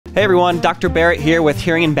Hey everyone, Dr. Barrett here with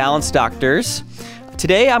Hearing and Balance Doctors.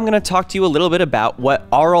 Today I'm going to talk to you a little bit about what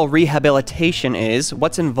aural rehabilitation is,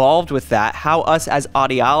 what's involved with that, how us as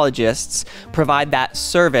audiologists provide that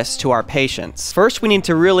service to our patients. First, we need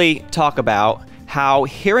to really talk about how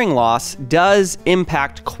hearing loss does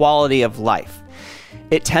impact quality of life.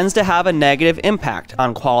 It tends to have a negative impact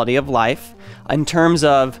on quality of life in terms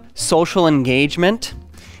of social engagement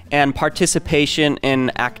and participation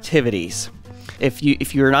in activities.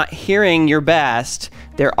 If you're not hearing your best,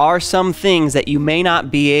 there are some things that you may not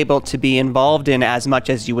be able to be involved in as much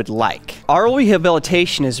as you would like. Aural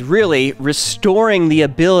rehabilitation is really restoring the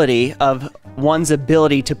ability of one's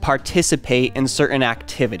ability to participate in certain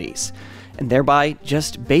activities, and thereby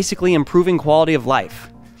just basically improving quality of life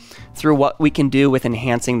through what we can do with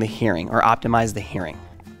enhancing the hearing or optimize the hearing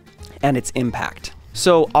and its impact.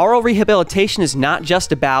 So aural rehabilitation is not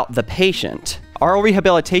just about the patient. Aural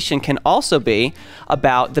rehabilitation can also be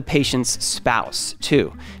about the patient's spouse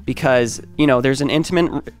too, because there's an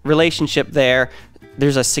intimate relationship there.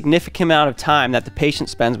 There's a significant amount of time that the patient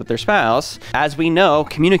spends with their spouse. As we know,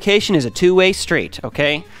 communication is a two-way street,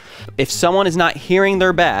 okay? If someone is not hearing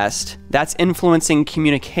their best, that's influencing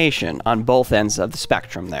communication on both ends of the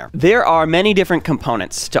spectrum there. There are many different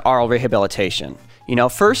components to aural rehabilitation.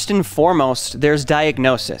 First and foremost, there's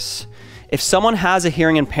diagnosis. If someone has a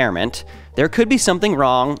hearing impairment, there could be something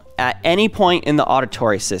wrong at any point in the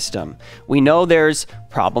auditory system. We know there's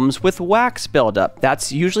problems with wax buildup.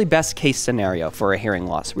 That's usually best case scenario for a hearing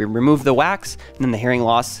loss. We remove the wax and then the hearing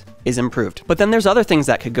loss is improved. But then there's other things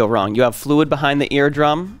that could go wrong. You have fluid behind the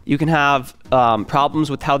eardrum. You can have problems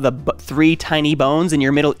with how the three tiny bones in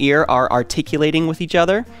your middle ear are articulating with each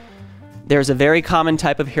other. There's a very common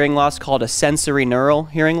type of hearing loss called a sensory neural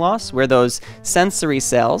hearing loss, where those sensory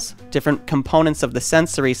cells, different components of the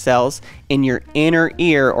sensory cells in your inner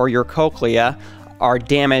ear or your cochlea, are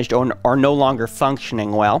damaged or are no longer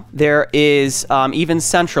functioning well. There is even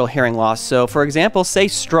central hearing loss. So for example, say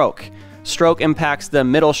stroke. Stroke impacts the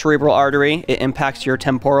middle cerebral artery. It impacts your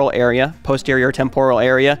temporal area, posterior temporal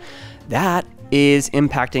area. That is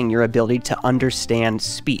impacting your ability to understand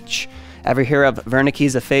speech. Ever hear of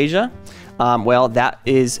Wernicke's aphasia? Well, that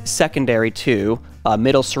is secondary to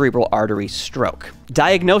middle cerebral artery stroke.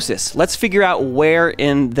 Diagnosis. Let's figure out where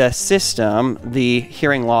in the system the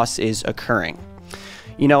hearing loss is occurring.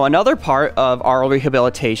 Another part of aural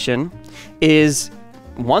rehabilitation is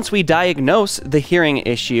once we diagnose the hearing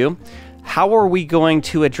issue, how are we going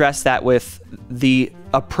to address that with the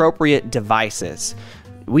appropriate devices?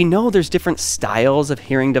 We know there's different styles of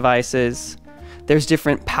hearing devices. There's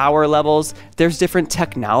different power levels, there's different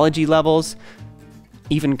technology levels,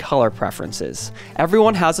 even color preferences.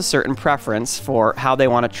 Everyone has a certain preference for how they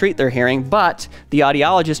want to treat their hearing, but the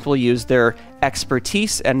audiologist will use their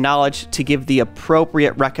expertise and knowledge to give the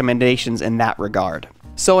appropriate recommendations in that regard.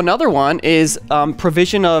 So another one is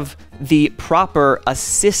provision of the proper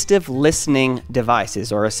assistive listening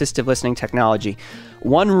devices or assistive listening technology.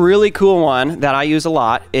 One really cool one that I use a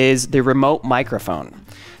lot is the remote microphone.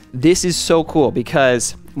 This is so cool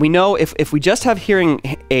because we know if we just have hearing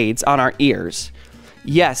aids on our ears,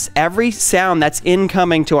 yes, every sound that's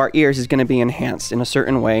incoming to our ears is going to be enhanced in a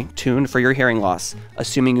certain way, tuned for your hearing loss,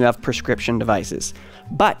 assuming you have prescription devices.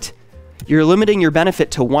 But you're limiting your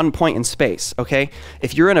benefit to one point in space, okay?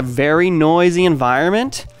 If you're in a very noisy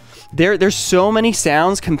environment, there's so many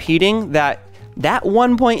sounds competing that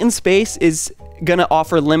one point in space is going to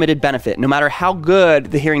offer limited benefit, no matter how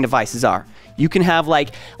good the hearing devices are. You can have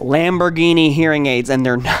like Lamborghini hearing aids and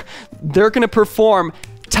they're going to perform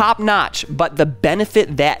top notch, but the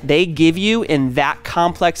benefit that they give you in that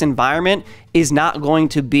complex environment is not going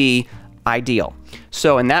to be ideal.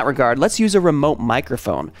 So in that regard, let's use a remote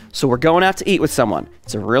microphone. So we're going out to eat with someone.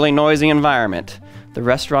 It's a really noisy environment. The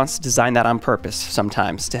restaurants design that on purpose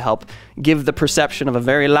sometimes to help give the perception of a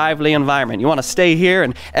very lively environment. You want to stay here,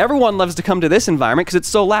 and everyone loves to come to this environment because it's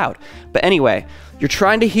so loud. But anyway, you're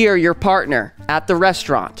trying to hear your partner at the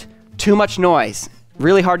restaurant. Too much noise.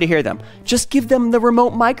 Really hard to hear them. Just give them the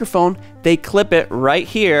remote microphone. They clip it right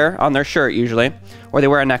here on their shirt usually, or they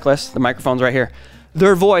wear a necklace. The microphone's right here.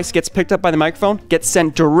 Their voice gets picked up by the microphone, gets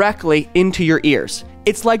sent directly into your ears.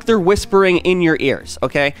 It's like they're whispering in your ears,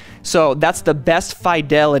 okay? So that's the best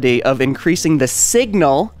fidelity of increasing the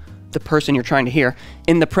signal, the person you're trying to hear,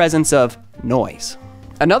 in the presence of noise.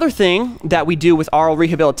 Another thing that we do with aural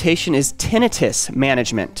rehabilitation is tinnitus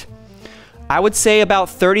management. I would say about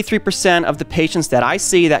 33% of the patients that I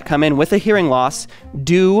see that come in with a hearing loss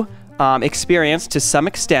do experience, to some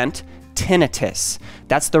extent, tinnitus.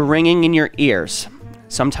 That's the ringing in your ears.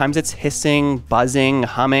 Sometimes it's hissing, buzzing,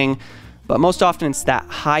 humming, but most often it's that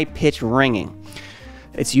high-pitched ringing.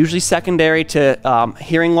 It's usually secondary to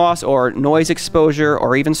hearing loss or noise exposure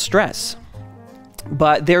or even stress.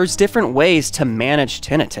 But there's different ways to manage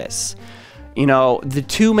tinnitus. You know, the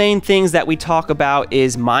two main things that we talk about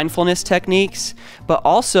is mindfulness techniques, but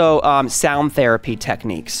also sound therapy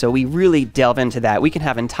techniques. So we really delve into that. We can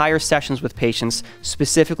have entire sessions with patients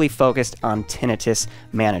specifically focused on tinnitus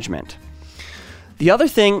management. The other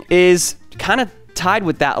thing is kind of tied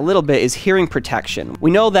with that a little bit is hearing protection.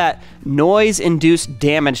 We know that noise-induced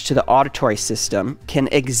damage to the auditory system can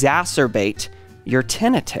exacerbate your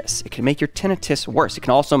tinnitus. It can make your tinnitus worse. It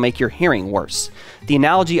can also make your hearing worse. The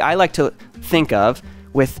analogy I like to think of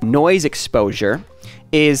with noise exposure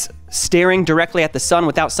is staring directly at the sun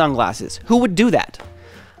without sunglasses. Who would do that?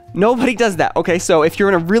 Nobody does that. Okay, so if you're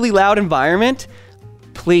in a really loud environment,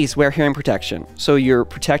 please wear hearing protection so you're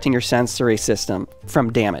protecting your sensory system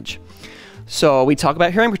from damage. So we talk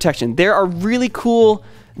about hearing protection. There are really cool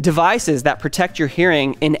devices that protect your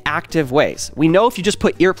hearing in active ways. We know if you just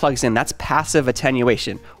put earplugs in, that's passive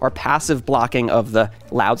attenuation or passive blocking of the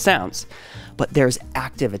loud sounds. But there's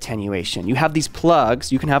active attenuation. You have these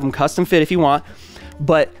plugs, you can have them custom fit if you want,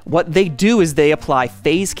 but what they do is they apply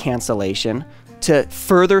phase cancellation to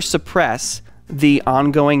further suppress the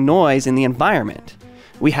ongoing noise in the environment.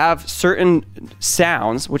 We have certain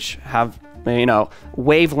sounds which have, you know,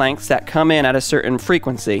 wavelengths that come in at a certain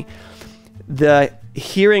frequency. The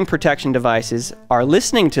hearing protection devices are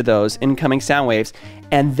listening to those incoming sound waves,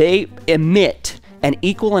 and they emit an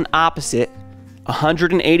equal and opposite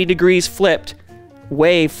 180 degrees flipped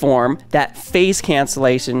waveform. That phase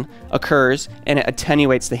cancellation occurs and it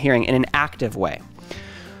attenuates the hearing in an active way.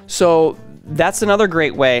 So that's another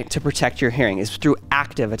great way to protect your hearing, is through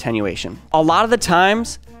active attenuation. A lot of the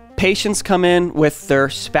times patients come in with their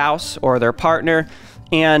spouse or their partner,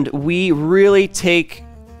 and we really take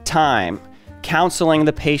time counseling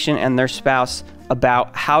the patient and their spouse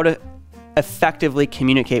about how to effectively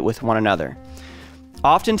communicate with one another.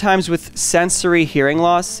 Oftentimes with sensory hearing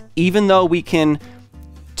loss, even though we can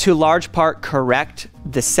to large part correct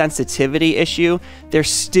the sensitivity issue, there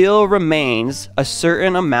still remains a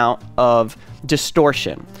certain amount of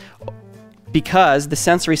distortion because the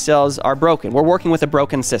sensory cells are broken. We're working with a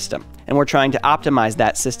broken system, and we're trying to optimize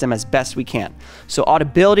that system as best we can. So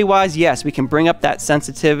audibility-wise, yes, we can bring up that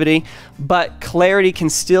sensitivity, but clarity can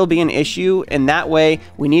still be an issue. In that way,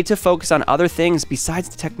 we need to focus on other things besides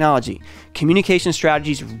the technology. Communication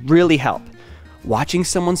strategies really help. Watching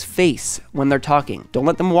someone's face when they're talking. Don't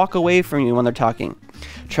let them walk away from you when they're talking.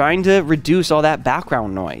 Trying to reduce all that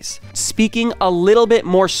background noise. Speaking a little bit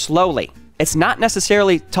more slowly. It's not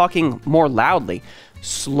necessarily talking more loudly.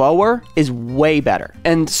 Slower is way better.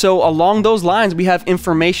 And so along those lines, we have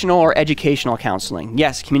informational or educational counseling.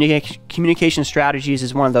 Yes, communication strategies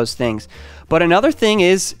is one of those things. But another thing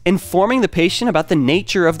is informing the patient about the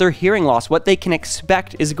nature of their hearing loss, what they can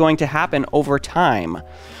expect is going to happen over time.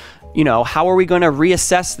 You know, how are we going to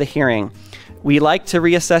reassess the hearing? We like to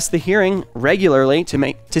reassess the hearing regularly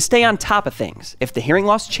to stay on top of things. If the hearing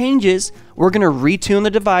loss changes, we're going to retune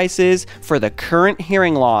the devices for the current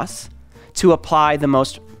hearing loss to apply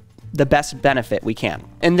the best benefit we can.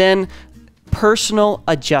 And then personal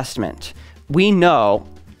adjustment. We know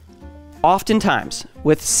oftentimes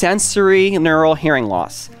with sensory neural hearing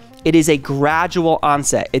loss, it is a gradual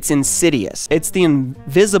onset. It's insidious. It's the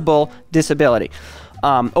invisible disability.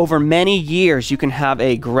 Over many years, you can have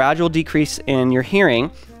a gradual decrease in your hearing,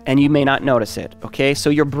 and you may not notice it, okay? So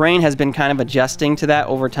your brain has been kind of adjusting to that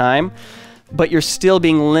over time, but you're still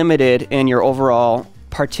being limited in your overall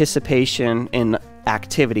participation in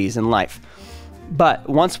activities in life. But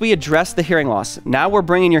once we address the hearing loss, now we're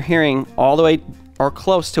bringing your hearing all the way or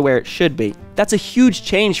close to where it should be. That's a huge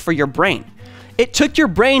change for your brain. It took your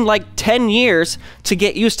brain like 10 years to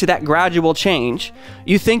get used to that gradual change.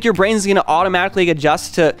 You think your brain's gonna automatically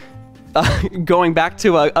adjust to going back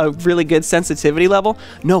to a really good sensitivity level?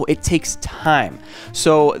 No, it takes time.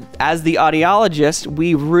 So as the audiologist,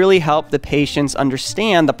 we really help the patients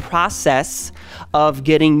understand the process of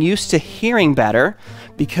getting used to hearing better,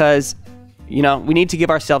 because you know, we need to give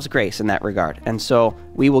ourselves grace in that regard. And so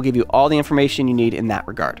we will give you all the information you need in that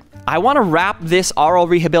regard. I want to wrap this aural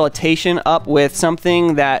rehabilitation up with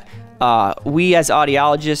something that we as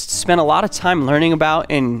audiologists spend a lot of time learning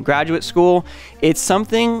about in graduate school. It's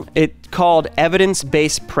something called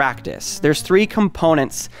evidence-based practice. There's 3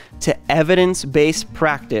 components to evidence-based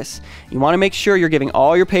practice. You want to make sure you're giving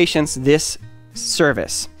all your patients this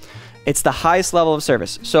service. It's the highest level of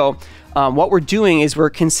service. So what we're doing is we're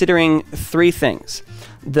considering 3 things.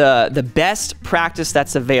 The best practice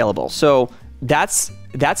that's available. So that's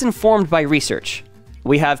informed by research.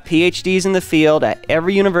 We have PhDs in the field at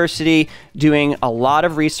every university doing a lot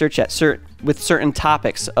of research with certain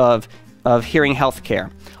topics of hearing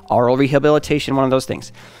healthcare. Aural rehabilitation, one of those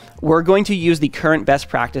things. We're going to use the current best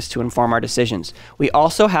practice to inform our decisions. We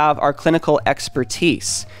also have our clinical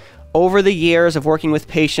expertise. Over the years of working with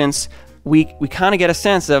patients, we kind of get a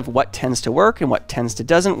sense of what tends to work and what tends to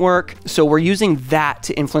doesn't work. So we're using that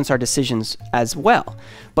to influence our decisions as well.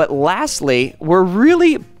 But lastly, we're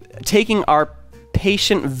really taking our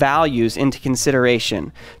patient values into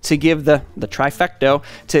consideration to give the trifecta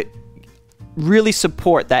to really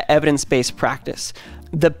support that evidence-based practice.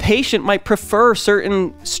 The patient might prefer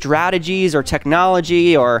certain strategies or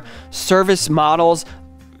technology or service models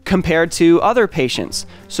compared to other patients.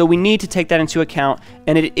 So we need to take that into account,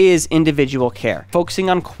 and it is individual care. Focusing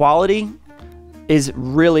on quality is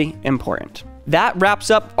really important. That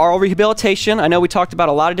wraps up aural rehabilitation. I know we talked about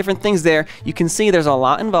a lot of different things there. You can see there's a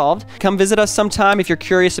lot involved. Come visit us sometime if you're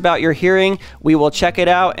curious about your hearing. We will check it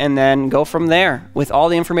out and then go from there with all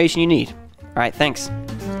the information you need. All right, thanks.